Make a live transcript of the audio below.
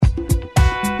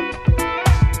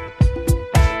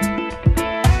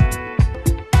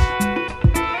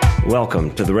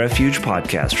Welcome to the Refuge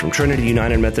Podcast from Trinity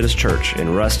United Methodist Church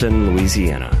in Ruston,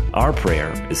 Louisiana. Our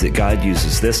prayer is that God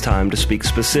uses this time to speak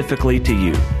specifically to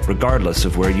you, regardless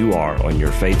of where you are on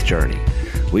your faith journey.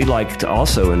 We'd like to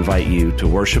also invite you to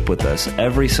worship with us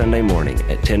every Sunday morning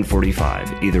at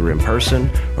 10:45, either in person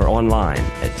or online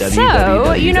at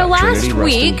last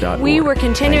week we were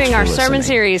continuing our sermon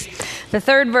series, the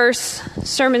Third Verse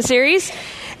sermon series,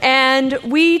 and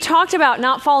we talked about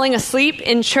not falling asleep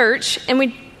in church, and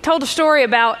we told a story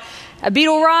about a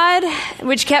beetle rod,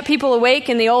 which kept people awake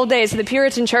in the old days of the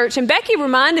Puritan church. And Becky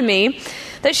reminded me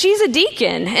that she's a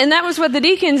deacon, and that was what the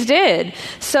deacons did.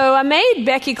 So I made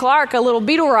Becky Clark a little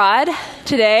beetle rod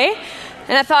today,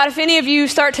 and I thought if any of you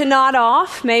start to nod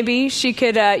off, maybe she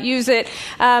could use it.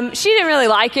 She didn't really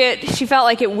like it. She felt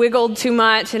like it wiggled too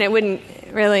much, and it wouldn't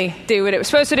really do what it was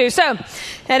supposed to do. So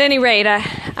at any rate,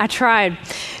 I tried.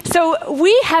 So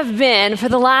we have been, for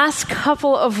the last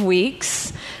couple of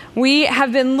weeks, we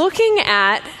have been looking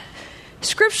at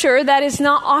Scripture that is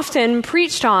not often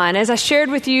preached on. As I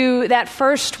shared with you that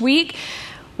first week,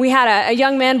 we had a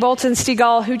young man, Bolton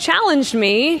Stegall, who challenged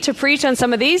me to preach on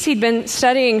some of these. He'd been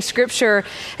studying Scripture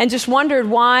and just wondered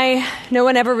why no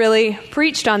one ever really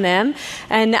preached on them.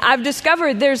 And I've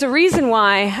discovered there's a reason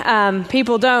why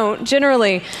people don't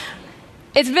generally.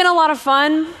 It's been a lot of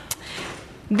fun.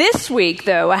 This week,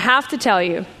 though, I have to tell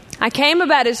you, I came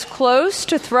about as close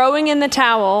to throwing in the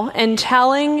towel and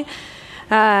telling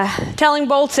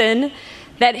Bolton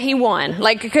that he won.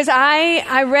 Because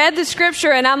I read the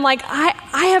Scripture and I'm like,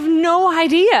 I have no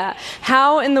idea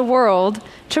how in the world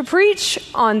to preach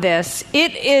on this.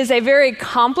 It is a very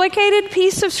complicated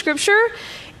piece of Scripture.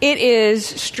 It is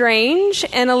strange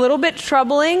and a little bit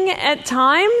troubling at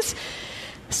times.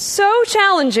 So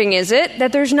challenging is it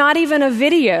that there's not even a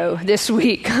video this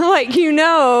week.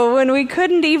 When we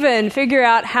couldn't even figure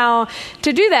out how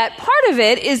to do that. Part of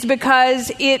it is because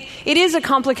it is a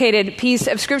complicated piece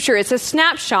of Scripture. It's a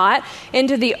snapshot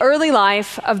into the early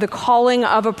life of the calling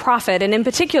of a prophet, and in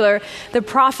particular, the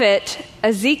prophet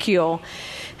Ezekiel.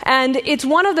 And it's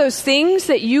one of those things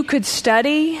that you could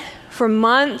study for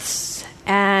months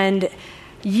and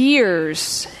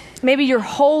years, maybe your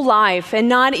whole life, and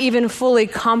not even fully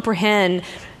comprehend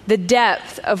the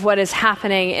depth of what is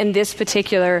happening in this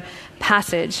particular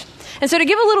passage. And so to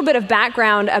give a little bit of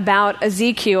background about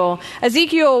Ezekiel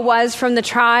was from the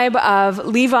tribe of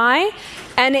Levi,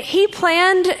 and he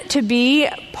planned to be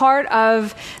part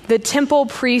of the temple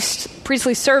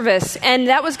priestly service. And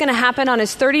that was going to happen on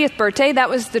his 30th birthday. That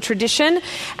was the tradition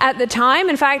at the time.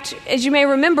 In fact, as you may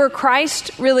remember,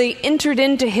 Christ really entered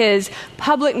into his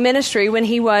public ministry when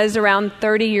he was around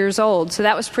 30 years old. So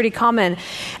that was pretty common.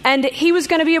 And he was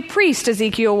going to be a priest,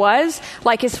 Ezekiel was,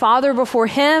 like his father before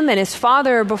him, and his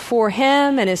father before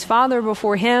him, and his father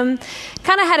before him.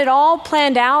 Kind of had it all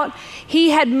planned out. He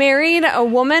had married a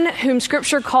woman whom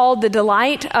Scripture called the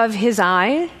delight of his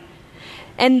eye.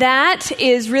 And that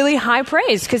is really high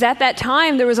praise, because at that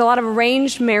time there was a lot of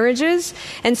arranged marriages.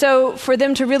 And so for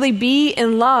them to really be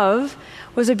in love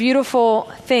was a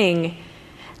beautiful thing.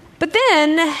 But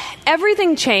then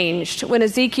everything changed when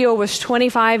Ezekiel was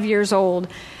 25 years old.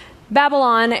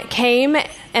 Babylon came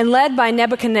and, led by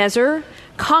Nebuchadnezzar,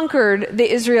 conquered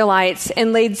the Israelites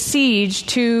and laid siege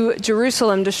to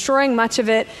Jerusalem, destroying much of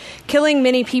it, killing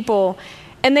many people.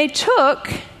 And they took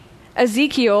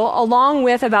Ezekiel, along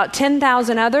with about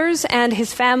 10,000 others and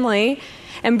his family,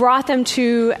 and brought them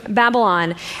to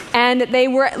Babylon. And they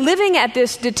were living at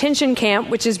this detention camp,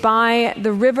 which is by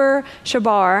the river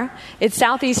Chebar. It's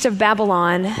southeast of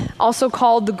Babylon, also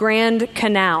called the Grand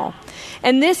Canal.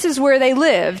 And this is where they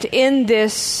lived, in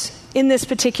this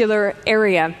particular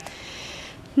area.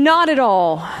 Not at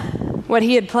all what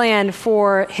he had planned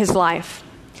for his life.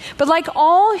 But like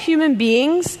all human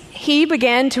beings, he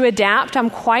began to adapt, I'm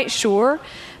quite sure,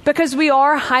 because we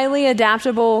are highly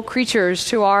adaptable creatures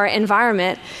to our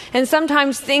environment. And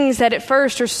sometimes things that at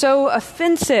first are so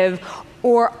offensive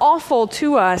or awful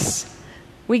to us,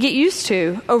 we get used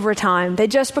to over time. They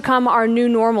just become our new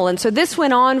normal. And so this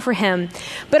went on for him.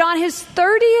 But on his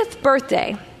 30th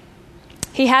birthday,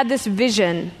 he had this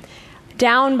vision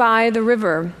down by the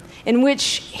river in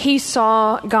which he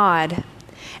saw God.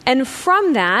 And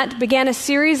from that began a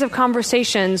series of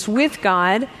conversations with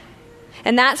God.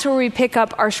 And that's where we pick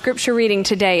up our Scripture reading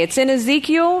today. It's in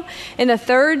Ezekiel in the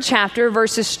 3rd chapter,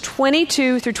 verses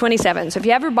 22 through 27. So if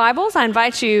you have your Bibles, I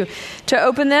invite you to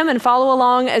open them and follow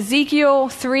along. Ezekiel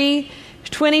 3,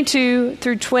 22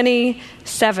 through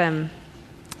 27.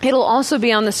 It'll also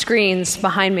be on the screens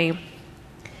behind me.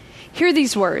 Hear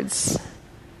these words.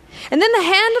 And then the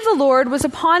hand of the Lord was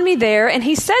upon me there, and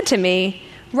he said to me,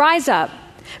 "Rise up,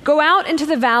 Go out into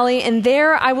the valley, and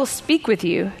there I will speak with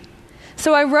you."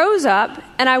 So I rose up,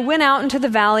 and I went out into the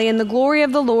valley, and the glory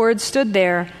of the Lord stood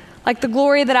there, like the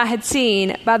glory that I had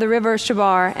seen by the river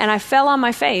Chebar, and I fell on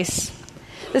my face.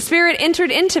 The Spirit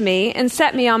entered into me and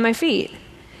set me on my feet.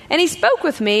 And he spoke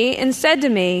with me and said to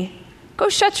me, "Go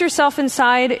shut yourself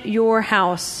inside your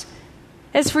house.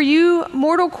 As for you,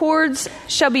 mortal cords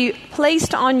shall be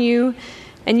placed on you,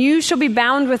 and you shall be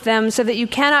bound with them so that you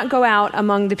cannot go out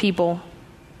among the people.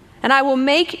 And I will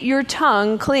make your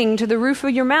tongue cling to the roof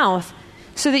of your mouth,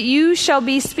 so that you shall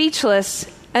be speechless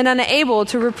and unable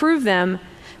to reprove them,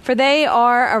 for they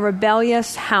are a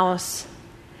rebellious house.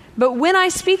 But when I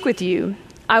speak with you,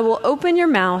 I will open your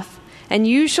mouth, and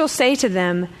you shall say to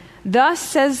them, 'Thus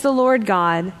says the Lord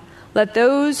God,' let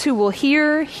those who will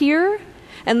hear, hear,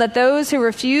 and let those who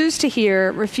refuse to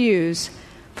hear, refuse,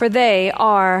 for they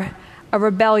are a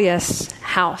rebellious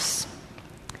house."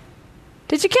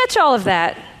 Did you catch all of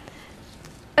that?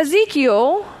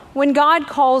 Ezekiel, when God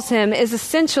calls him, is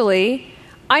essentially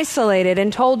isolated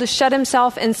and told to shut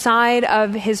himself inside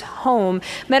of his home,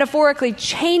 metaphorically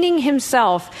chaining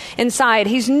himself inside.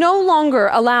 He's no longer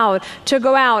allowed to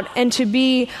go out and to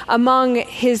be among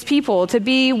his people, to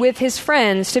be with his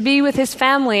friends, to be with his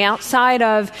family outside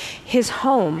of his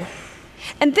home.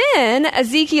 And then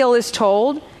Ezekiel is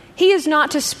told he is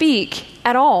not to speak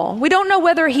at all. We don't know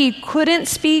whether he couldn't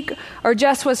speak or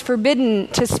just was forbidden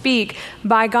to speak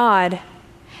by God,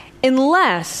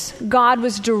 unless God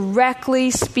was directly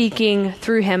speaking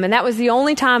through him. And that was the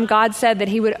only time God said that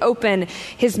he would open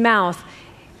his mouth,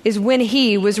 is when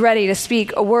he was ready to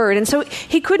speak a word. And so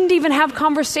he couldn't even have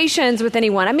conversations with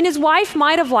anyone. I mean, his wife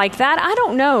might have liked that. I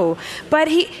don't know. But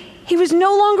he was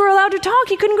no longer allowed to talk.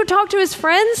 He couldn't go talk to his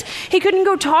friends. He couldn't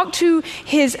go talk to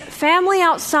his family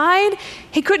outside.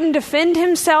 He couldn't defend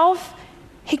himself.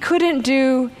 He couldn't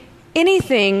do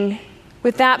anything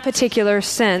with that particular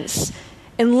sense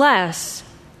unless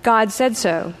God said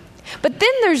so. But then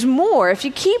there's more. If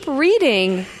you keep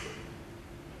reading,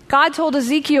 God told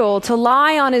Ezekiel to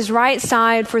lie on his right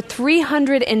side for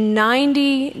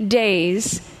 390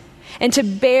 days and to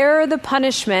bear the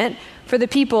punishment for the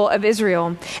people of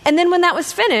Israel. And then when that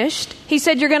was finished, he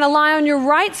said, "You're going to lie on your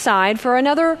right side for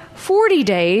another 40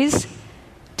 days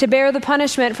to bear the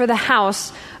punishment for the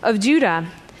house of Judah."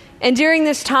 And during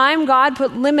this time, God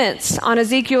put limits on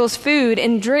Ezekiel's food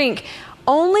and drink,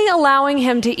 only allowing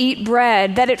him to eat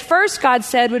bread that at first God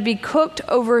said would be cooked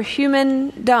over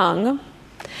human dung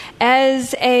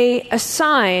as a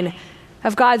sign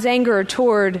of God's anger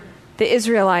toward the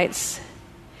Israelites.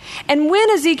 And when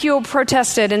Ezekiel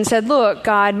protested and said, "Look,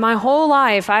 God, my whole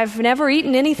life I've never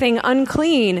eaten anything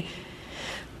unclean,"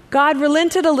 God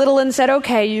relented a little and said,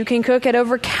 "Okay, you can cook it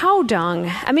over cow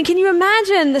dung." I mean, can you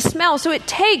imagine the smell? So it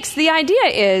takes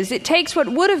what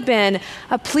would have been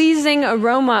a pleasing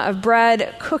aroma of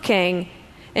bread cooking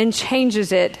and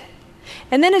changes it.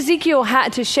 And then Ezekiel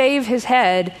had to shave his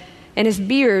head and his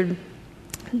beard.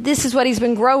 This is what he's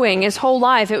been growing his whole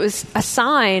life. It was a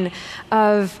sign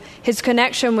of his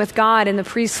connection with God in the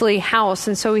priestly house,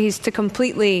 and so he's to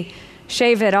completely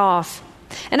shave it off.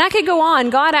 And I could go on.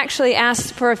 God actually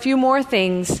asked for a few more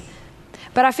things,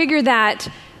 but I figured that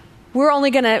we're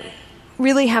only going to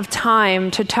really have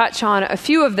time to touch on a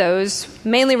few of those,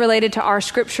 mainly related to our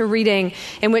scripture reading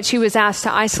in which he was asked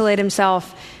to isolate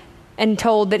himself and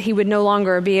told that he would no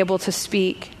longer be able to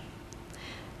speak.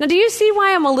 Now, do you see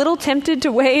why I'm a little tempted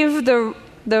to wave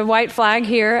the white flag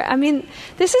here? I mean,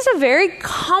 this is a very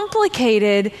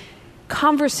complicated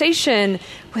conversation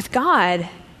with God.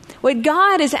 What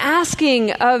God is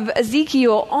asking of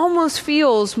Ezekiel almost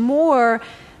feels more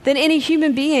than any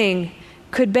human being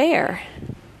could bear.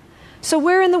 So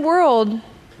where in the world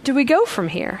do we go from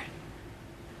here?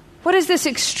 What does this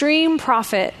extreme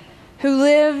prophet who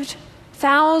lived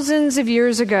thousands of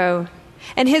years ago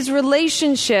and his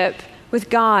relationship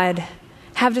with God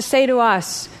have to say to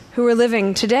us who are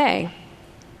living today?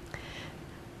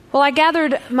 Well, I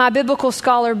gathered my biblical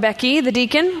scholar, Becky, the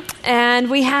deacon, and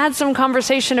we had some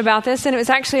conversation about this, and it was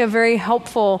actually a very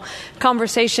helpful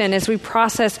conversation as we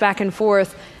processed back and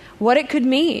forth what it could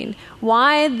mean,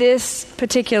 why this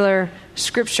particular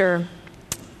scripture.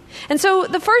 And so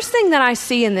the first thing that I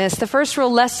see in this, the first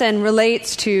real lesson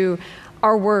relates to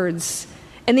our words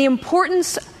and the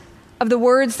importance of the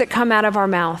words that come out of our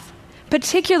mouth,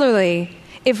 particularly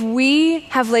if we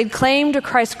have laid claim to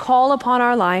Christ's call upon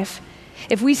our life.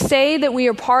 If we say that we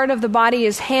are part of the body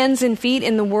as hands and feet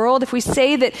in the world, if we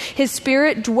say that his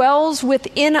Spirit dwells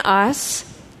within us,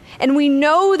 and we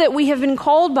know that we have been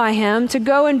called by him to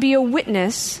go and be a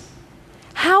witness,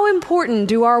 how important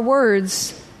do our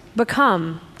words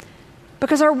become?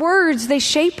 Because our words, they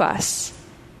shape us.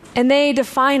 and they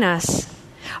define us.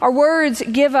 Our words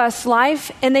give us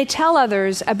life, and they tell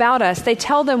others about us. They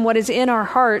tell them what is in our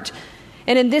heart,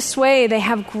 and in this way, they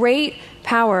have great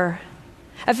power.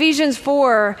 Ephesians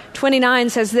 4:29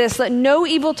 says this, "Let no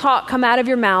evil talk come out of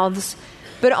your mouths,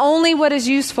 but only what is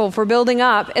useful for building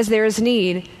up as there is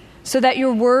need, so that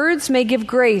your words may give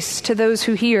grace to those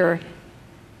who hear,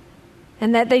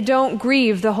 and that they don't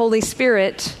grieve the Holy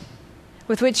Spirit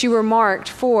with which you were marked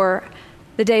for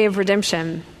the day of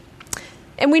redemption."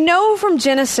 And we know from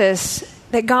Genesis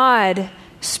that God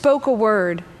spoke a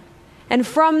word, and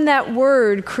from that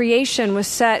word, creation was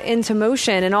set into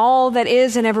motion, and all that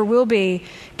is and ever will be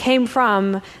came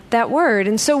from that word.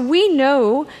 And so we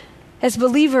know as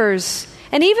believers,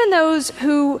 and even those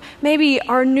who maybe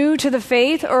are new to the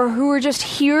faith or who are just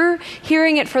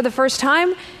hearing it for the first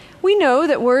time, we know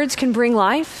that words can bring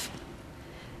life.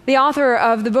 The author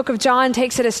of the book of John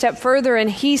takes it a step further, and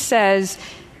he says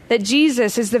that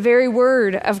Jesus is the very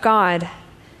word of God.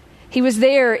 He was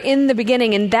there in the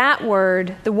beginning, and that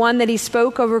word, the one that he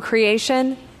spoke over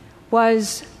creation,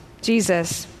 was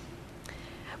Jesus.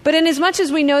 But inasmuch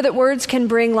as we know that words can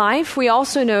bring life, we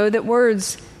also know that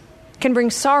words can bring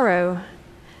sorrow,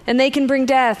 and they can bring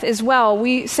death as well.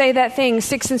 We say that thing,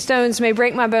 "Sticks and stones may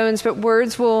break my bones, but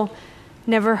words will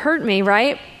never hurt me,"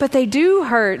 right? But they do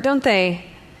hurt, don't they?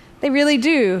 They really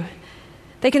do.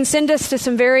 They can send us to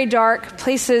some very dark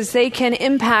places. They can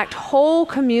impact whole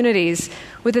communities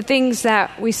with the things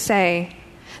that we say.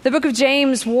 The book of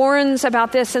James warns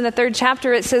about this in the 3rd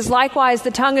chapter. It says, "Likewise, the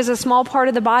tongue is a small part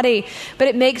of the body, but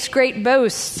it makes great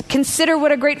boasts. Consider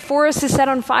what a great forest is set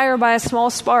on fire by a small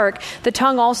spark. The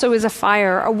tongue also is a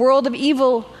fire, a world of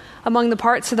evil among the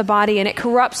parts of the body, and it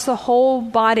corrupts the whole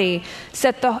body,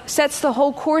 sets the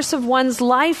whole course of one's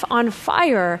life on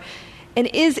fire, and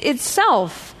is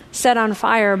itself set on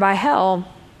fire by hell.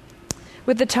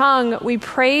 With the tongue, we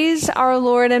praise our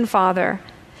Lord and Father,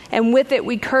 and with it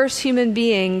we curse human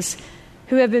beings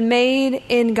who have been made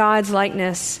in God's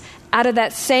likeness. Out of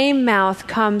that same mouth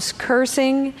comes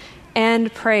cursing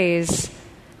and praise.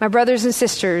 My brothers and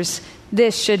sisters,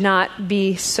 this should not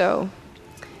be so."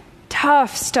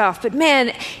 Tough stuff, but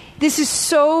man, this is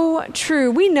so true.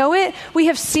 We know it. We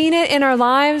have seen it in our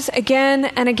lives again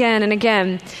and again and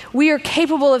again. We are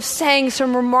capable of saying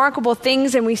some remarkable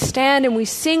things, and we stand and we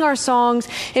sing our songs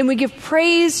and we give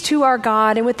praise to our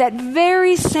God. And with that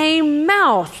very same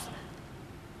mouth,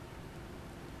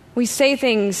 we say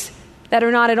things that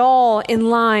are not at all in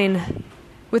line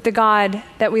with the God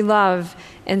that we love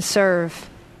and serve.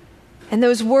 And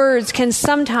those words can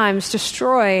sometimes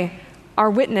destroy our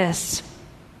witness.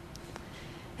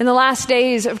 In the last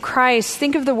days of Christ,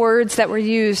 think of the words that were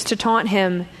used to taunt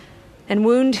him and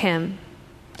wound him.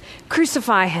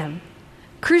 Crucify him.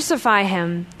 Crucify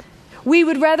him. We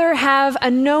would rather have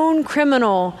a known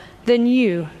criminal than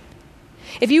you.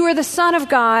 If you are the Son of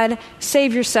God,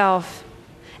 save yourself.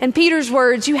 And Peter's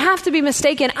words, "You have to be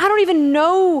mistaken. I don't even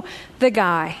know the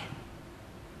guy."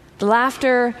 The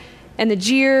laughter and the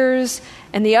jeers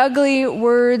and the ugly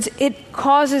words, it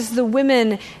causes the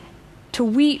women to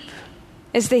weep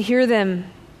as they hear them.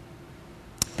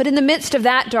 But in the midst of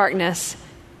that darkness,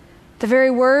 the very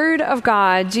word of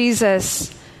God,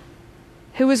 Jesus,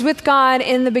 who was with God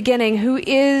in the beginning, who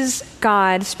is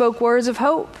God, spoke words of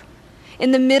hope.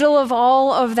 In the middle of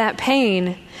all of that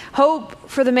pain, hope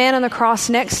for the man on the cross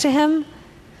next to him.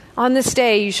 "On this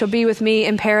day you shall be with me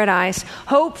in paradise."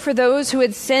 Hope for those who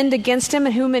had sinned against him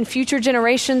and whom in future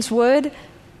generations would.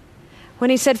 When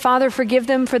he said, "Father, forgive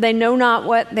them, for they know not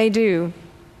what they do."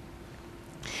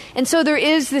 And so there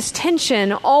is this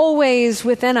tension always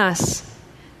within us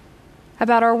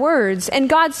about our words. And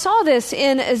God saw this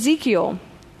in Ezekiel.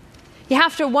 You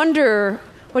have to wonder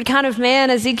what kind of man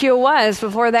Ezekiel was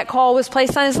before that call was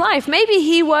placed on his life. Maybe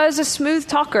he was a smooth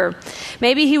talker.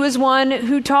 Maybe he was one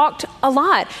who talked a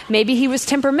lot. Maybe he was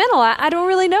temperamental. I don't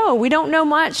really know. We don't know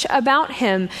much about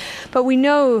him. But we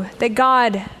know that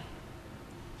God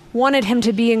wanted him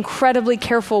to be incredibly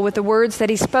careful with the words that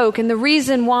he spoke. And the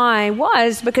reason why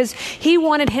was because he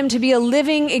wanted him to be a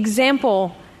living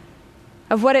example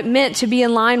of what it meant to be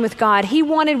in line with God. He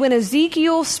wanted, when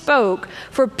Ezekiel spoke,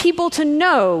 for people to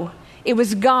know it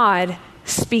was God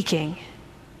speaking.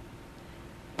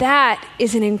 That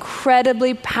is an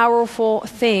incredibly powerful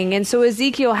thing. And so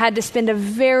Ezekiel had to spend a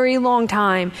very long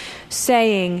time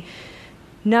saying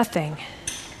nothing.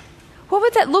 What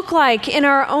would that look like in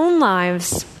our own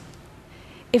lives?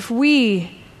 If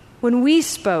when we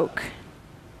spoke,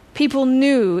 people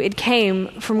knew it came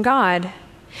from God.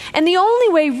 And the only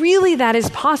way really that is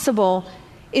possible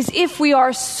is if we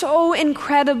are so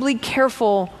incredibly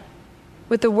careful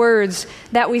with the words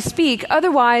that we speak.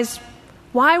 Otherwise,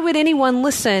 Why would anyone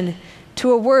listen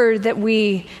to a word that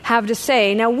we have to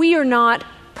say? Now, we are not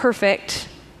perfect,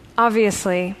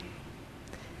 obviously,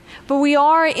 but we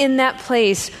are in that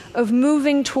place of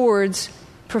moving towards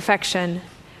perfection.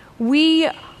 We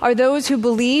are those who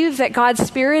believe that God's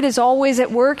Spirit is always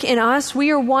at work in us.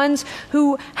 We are ones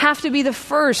who have to be the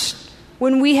first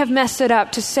when we have messed it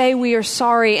up to say we are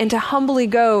sorry and to humbly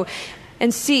go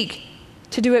and seek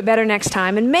to do it better next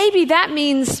time. And maybe that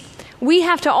means we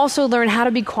have to also learn how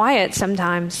to be quiet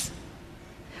sometimes.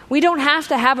 We don't have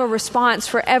to have a response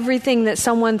for everything that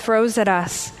someone throws at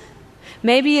us.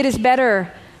 Maybe it is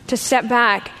better to step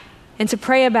back and to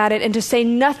pray about it and to say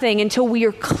nothing until we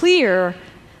are clear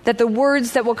that the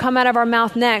words that will come out of our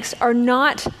mouth next are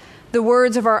not the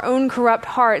words of our own corrupt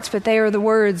hearts, but they are the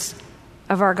words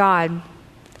of our God.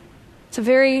 It's a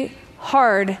very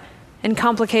hard and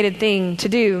complicated thing to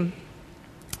do.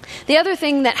 The other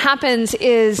thing that happens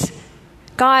is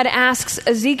God asks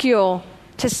Ezekiel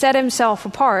to set himself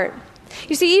apart.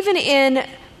 You see, even in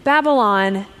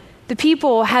Babylon, the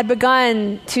people had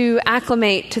begun to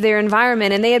acclimate to their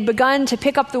environment, and they had begun to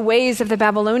pick up the ways of the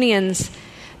Babylonians.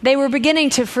 They were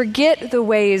beginning to forget the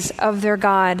ways of their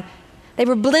God. They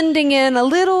were blending in a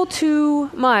little too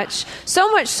much.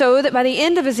 So much so that by the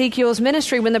end of Ezekiel's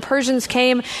ministry, when the Persians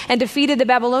came and defeated the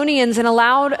Babylonians and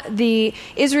allowed the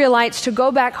Israelites to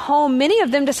go back home, many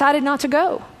of them decided not to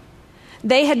go.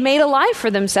 They had made a life for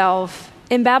themselves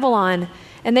in Babylon,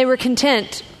 and they were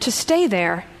content to stay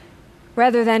there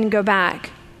rather than go back.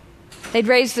 They'd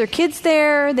raised their kids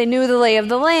there. They knew the lay of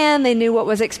the land. They knew what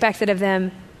was expected of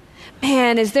them.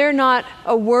 Man, is there not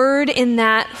a word in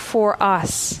that for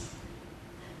us?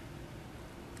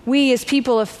 We as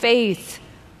people of faith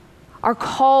are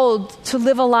called to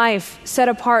live a life set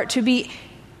apart, to be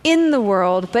in the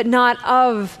world, but not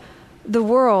of the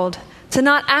world, to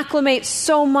not acclimate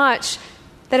so much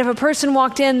that if a person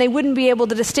walked in, they wouldn't be able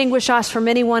to distinguish us from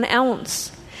anyone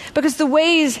else. Because the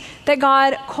ways that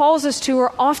God calls us to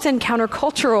are often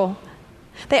countercultural.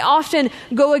 They often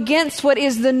go against what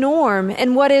is the norm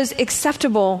and what is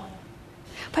acceptable.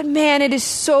 But man, it is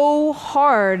so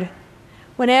hard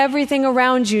when everything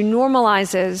around you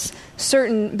normalizes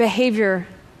certain behavior,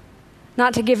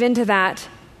 not to give in to that,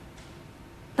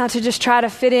 not to just try to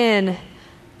fit in,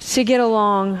 to get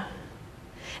along.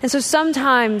 And so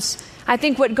sometimes I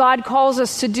think what God calls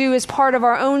us to do as part of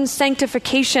our own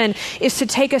sanctification is to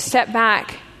take a step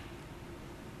back.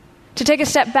 To take a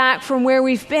step back from where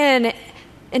we've been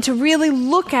and to really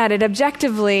look at it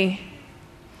objectively.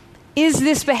 Is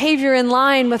this behavior in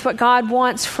line with what God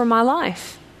wants for my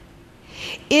life?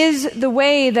 Is the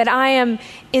way that I am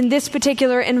in this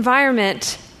particular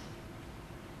environment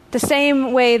the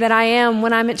same way that I am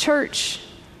when I'm at church?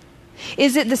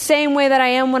 Is it the same way that I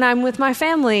am when I'm with my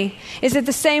family? Is it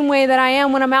the same way that I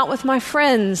am when I'm out with my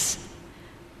friends?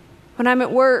 When I'm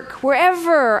at work?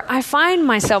 Wherever I find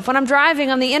myself, when I'm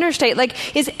driving on the interstate,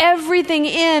 is everything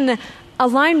in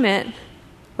alignment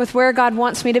with where God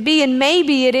wants me to be? And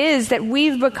maybe it is that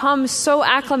we've become so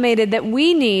acclimated that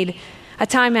we need a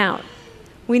timeout.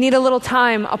 We need a little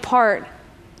time apart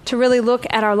to really look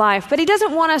at our life. But he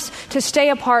doesn't want us to stay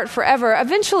apart forever.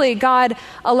 Eventually, God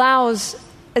allows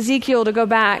Ezekiel to go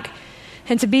back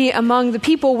and to be among the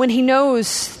people when he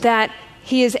knows that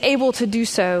he is able to do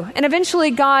so. And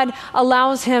eventually God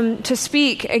allows him to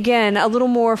speak again a little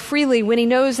more freely when he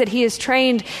knows that he has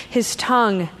trained his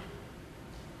tongue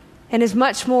and is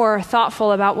much more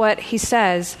thoughtful about what he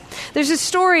says. There's a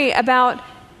story about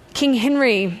King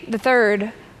Henry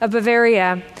III of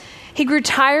Bavaria. He grew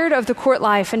tired of the court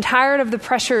life and tired of the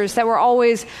pressures that were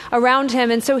always around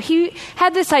him. And so he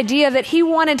had this idea that he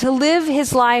wanted to live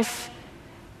his life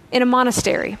in a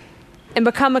monastery and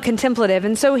become a contemplative.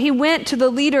 And so he went to the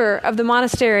leader of the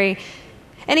monastery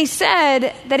and he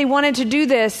said that he wanted to do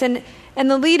this. And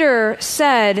the leader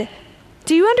said,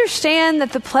 "Do you understand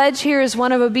that the pledge here is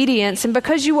one of obedience? And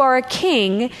because you are a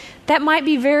king, that might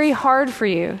be very hard for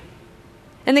you."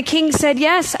 And the king said,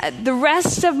 "Yes, the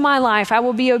rest of my life I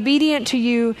will be obedient to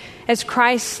you as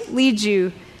Christ leads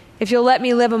you, if you'll let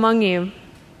me live among you."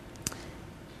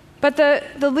 But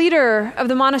the leader of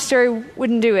the monastery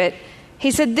wouldn't do it. He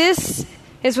said, "This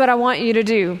is what I want you to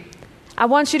do. I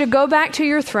want you to go back to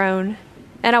your throne,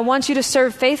 and I want you to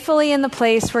serve faithfully in the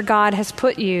place where God has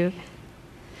put you."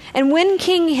 And when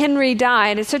King Henry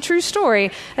died, it's a true story,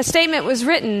 a statement was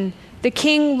written, the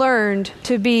king learned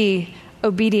to be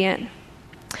obedient.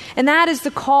 And that is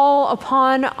the call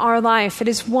upon our life. It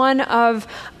is one of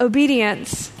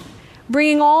obedience,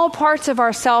 bringing all parts of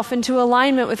ourself into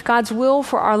alignment with God's will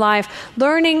for our life,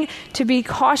 learning to be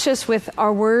cautious with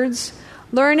our words,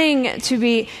 learning to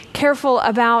be careful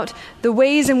about the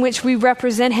ways in which we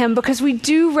represent him, because we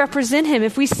do represent him.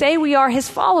 If we say we are his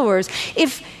followers,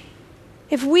 if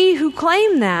we who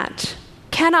claim that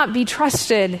cannot be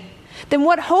trusted, then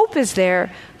what hope is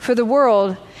there for the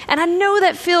world? And I know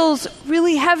that feels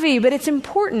really heavy, but it's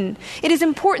important. It is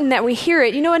important that we hear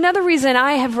it. You know, another reason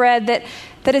I have read that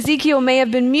Ezekiel may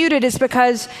have been muted is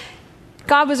because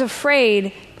God was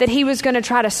afraid that he was going to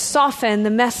try to soften the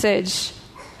message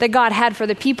that God had for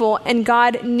the people, and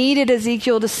God needed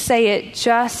Ezekiel to say it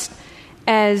just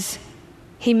as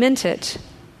he meant it.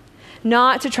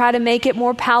 Not to try to make it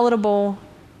more palatable,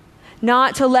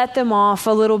 not to let them off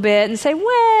a little bit and say,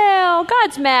 well,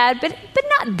 God's mad, but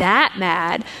not that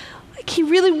mad. Like, he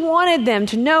really wanted them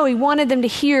to know, he wanted them to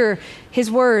hear his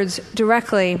words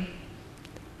directly.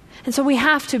 And so we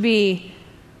have to be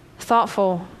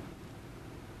thoughtful.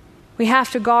 We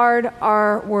have to guard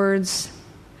our words.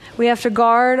 We have to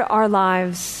guard our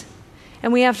lives.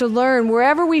 And we have to learn,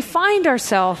 wherever we find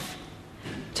ourselves,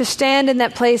 to stand in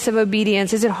that place of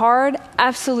obedience. Is it hard?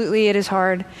 Absolutely, it is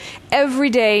hard. Every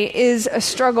day is a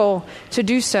struggle to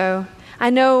do so.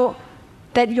 I know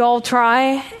that y'all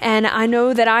try, and I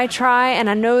know that I try, and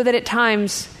I know that at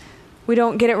times we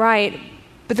don't get it right.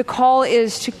 But the call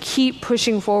is to keep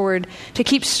pushing forward, to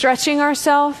keep stretching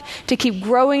ourselves, to keep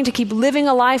growing, to keep living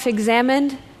a life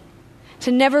examined,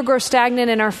 to never grow stagnant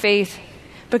in our faith.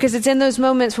 Because it's in those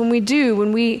moments when we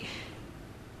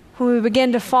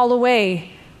begin to fall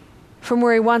away from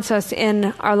where he wants us in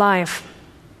our life.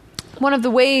 One of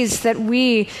the ways that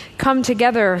we come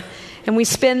together and we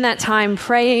spend that time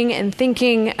praying and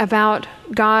thinking about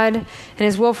God and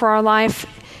his will for our life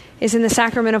is in the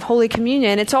sacrament of Holy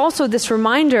Communion. It's also this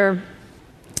reminder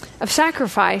of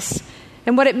sacrifice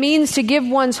and what it means to give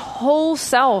one's whole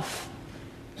self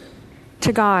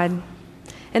to God.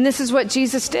 And this is what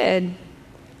Jesus did.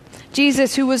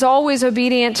 Jesus, who was always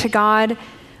obedient to God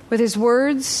with his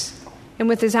words and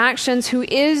with his actions, who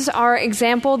is our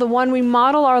example, the one we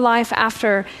model our life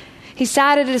after. He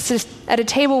sat at a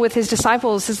table with his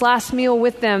disciples, his last meal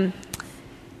with them,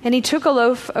 and he took a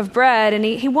loaf of bread and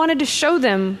he wanted to show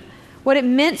them what it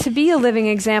meant to be a living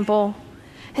example.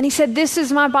 And he said, "This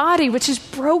is my body, which is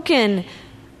broken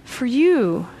for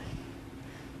you.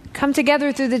 Come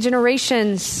together through the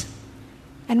generations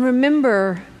and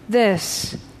remember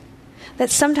this, that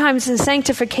sometimes in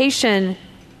sanctification,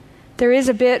 there is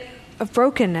a bit of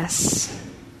brokenness."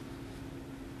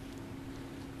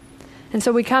 And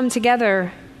so we come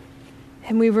together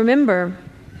and we remember.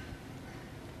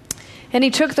 And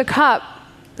he took the cup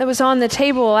that was on the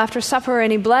table after supper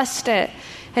and he blessed it.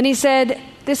 And he said,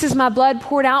 "This is my blood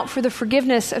poured out for the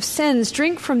forgiveness of sins.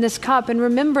 Drink from this cup in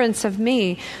remembrance of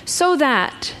me, so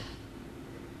that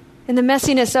in the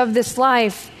messiness of this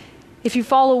life, if you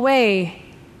fall away,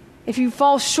 if you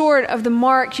fall short of the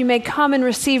mark, you may come and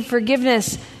receive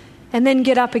forgiveness and then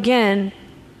get up again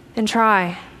and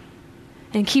try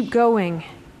and keep going."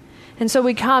 And so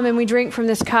we come and we drink from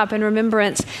this cup in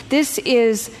remembrance. This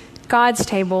is God's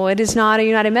table. It is not a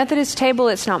United Methodist table.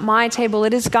 It's not my table.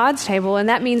 It is God's table. And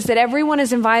that means that everyone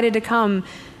is invited to come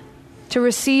to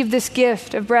receive this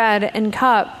gift of bread and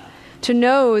cup, to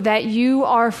know that you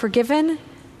are forgiven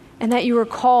and that you are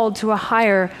called to a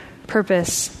higher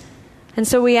purpose. And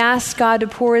so we ask God to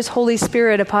pour his Holy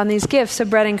Spirit upon these gifts of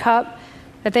bread and cup,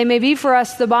 that they may be for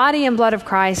us the body and blood of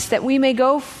Christ, that we may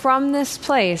go from this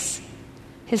place,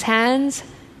 his hands,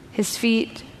 his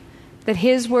feet, that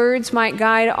his words might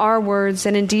guide our words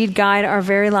and indeed guide our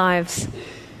very lives.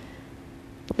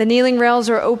 The kneeling rails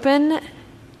are open.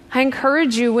 I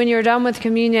encourage you, when you're done with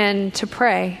communion, to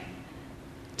pray,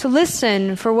 to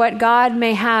listen for what God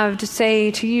may have to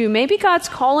say to you. Maybe God's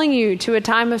calling you to a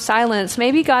time of silence.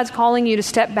 Maybe God's calling you to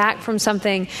step back from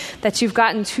something that you've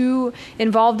gotten too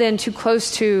involved in, too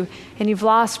close to, and you've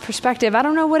lost perspective. I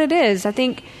don't know what it is. I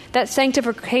think that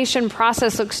sanctification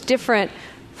process looks different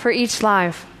for each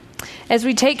life. As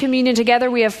we take communion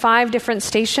together, we have 5 different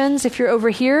stations. If you're over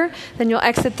here, then you'll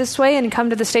exit this way and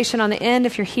come to the station on the end.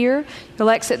 If you're here,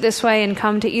 you'll exit this way and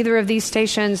come to either of these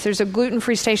stations. There's a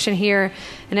gluten-free station here,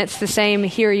 and it's the same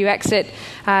here. You exit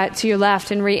to your left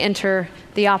and re-enter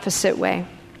the opposite way.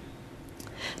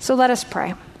 So let us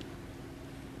pray.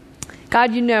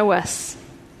 God, you know us.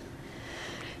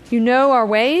 You know our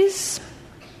ways.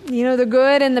 You know the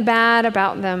good and the bad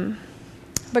about them.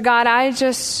 But God, I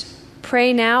just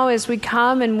pray now as we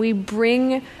come and we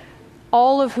bring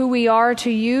all of who we are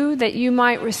to you, that you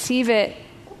might receive it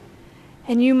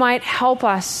and you might help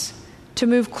us to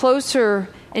move closer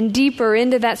and deeper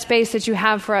into that space that you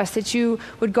have for us, that you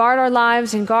would guard our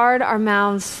lives and guard our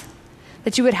mouths,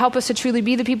 that you would help us to truly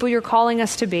be the people you're calling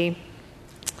us to be.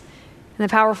 And In the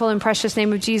powerful and precious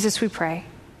name of Jesus we pray.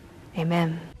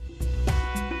 Amen.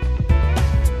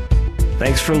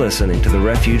 Thanks for listening to the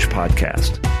Refuge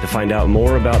Podcast. To find out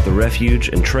more about the Refuge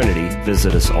and Trinity,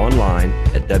 visit us online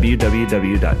at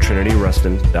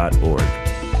www.trinityruston.org.